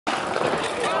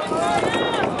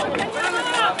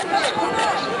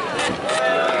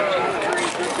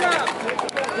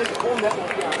Underway,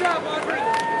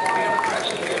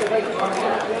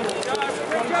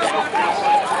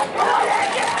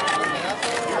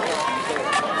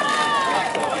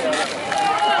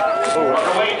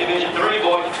 Division 3,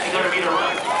 boys, 600-meter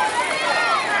run.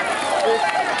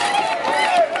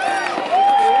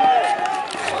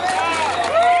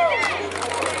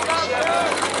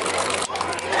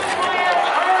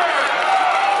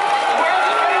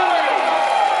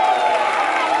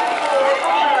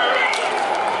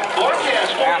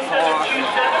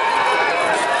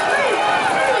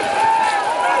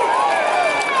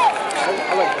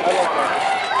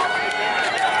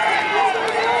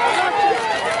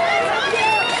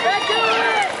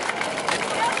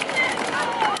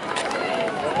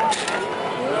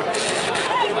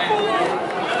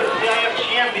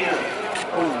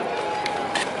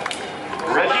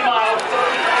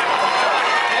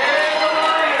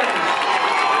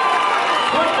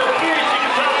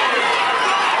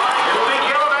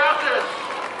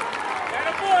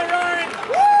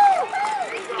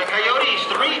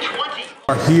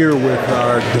 Here with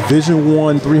our Division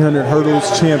I 300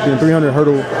 hurdles champion, 300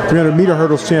 meter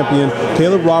hurdles champion,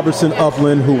 Caleb Roberson,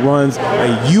 Upland, who runs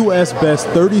a U.S. best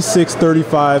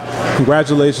 36:35.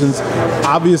 Congratulations!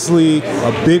 Obviously,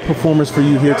 a big performance for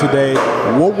you here today.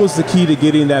 What was the key to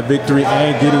getting that victory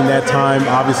and getting that time?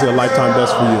 Obviously, a lifetime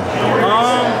best for you.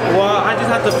 Well, I just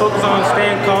have to focus on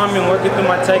staying calm and working through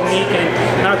my technique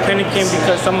and not panicking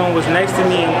because someone was next to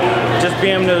me, and just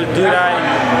being able to do that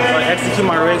and execute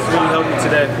my race really helped me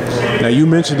today. Now, you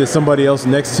mentioned that somebody else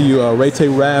next to you,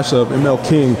 Rayte Rash of ML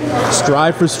King,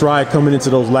 stride for stride coming into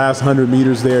those last 100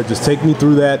 meters there. Just take me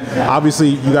through that. Obviously,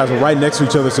 you guys are right next to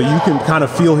each other, so you can kind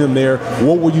of feel him there.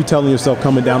 What were you telling yourself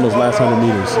coming down those last 100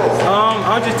 meters?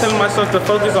 I was just telling myself to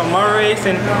focus on my race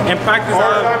and practice.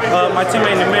 My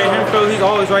teammate in the middle, Hemfield, he's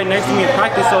always right next to me in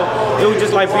practice, so it was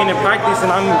just like being in practice,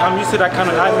 and I'm used to that kind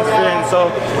of atmosphere, and so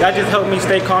that just helped me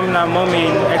stay calm in that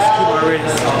moment and execute my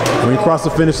race. When you crossed the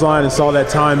finish line and saw that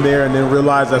time there and then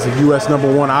realized that's a U.S.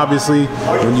 #1, obviously,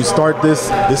 when you start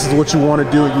this is what you want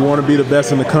to do. You want to be the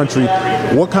best in the country.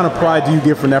 What kind of pride do you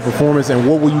get from that performance, and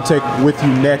what will you take with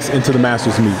you next into the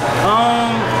Masters meet?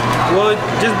 Well,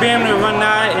 just being able to run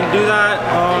that and do that,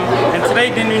 and today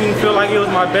didn't even feel like it was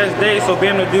my best day, so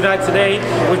being able to do that today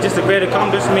was just a great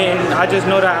accomplishment, and I just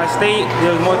know that at state,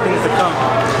 there's more things to come.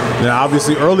 Now,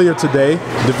 obviously, earlier today,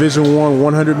 Division I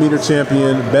 100-meter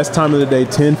champion, best time of the day,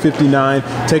 10:59.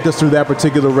 Take us through that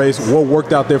particular race. What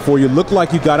worked out there for you? Looked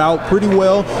like you got out pretty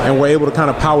well and were able to kind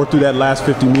of power through that last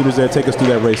 50 meters there. Take us through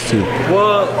that race, too.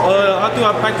 Well, all through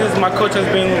our practice, my coach has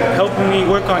been helping me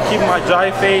work on keeping my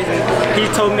drive phase, and he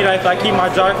told me that if I keep my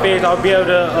drive phase, I'll be able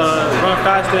to run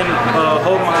faster and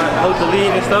hold the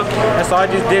lead and stuff. And so I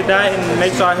just did that and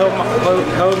make sure I held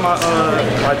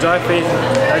my drive phase. And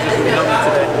that just really helped me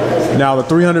today. Now, the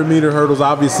 300-meter hurdles,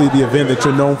 obviously the event that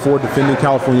you're known for, defending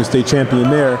California state champion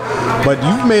there. But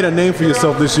you've made a name for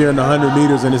yourself this year in the 100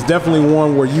 meters, and it's definitely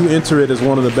one where you enter it as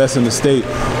one of the best in the state.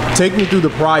 Take me through the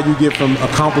pride you get from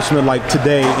accomplishment like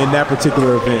today in that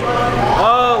particular event.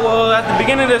 Well, at the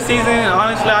beginning of the season,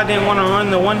 honestly, I didn't want to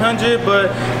run the 100, but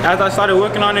as I started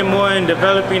working on it more and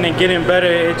developing and getting better,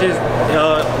 it just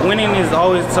winning is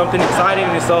always something exciting,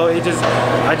 and so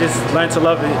I just learned to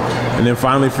love it. And then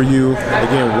finally for you,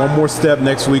 again, one more step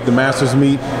next week, the Masters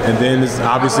meet, and then it's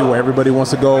obviously where everybody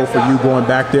wants to go for you going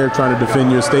back there trying to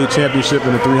defend your state championship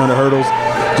in the 300 hurdles.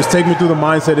 Just take me through the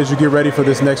mindset as you get ready for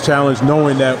this next challenge,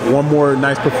 knowing that one more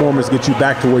nice performance gets you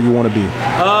back to where you want to be.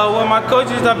 Well, my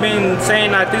coaches have been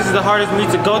saying that this is the hardest meet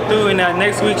to go through, and that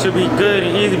next week should be good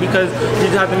and easy because you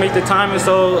just have to make the time. And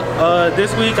so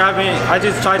this week I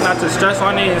just tried not to stress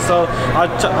on it, and so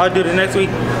I'll do the next week.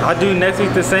 I'll do next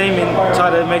week the same and try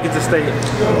to make it to state.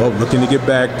 Well, looking to get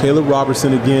back, Caleb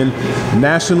Roberson again,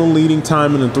 national leading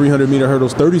time in the 300-meter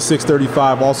hurdles,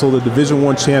 36:35. Also the Division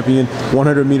I champion,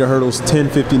 100-meter hurdles,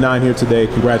 10:59 here today.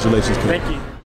 Congratulations, Caleb. Thank you.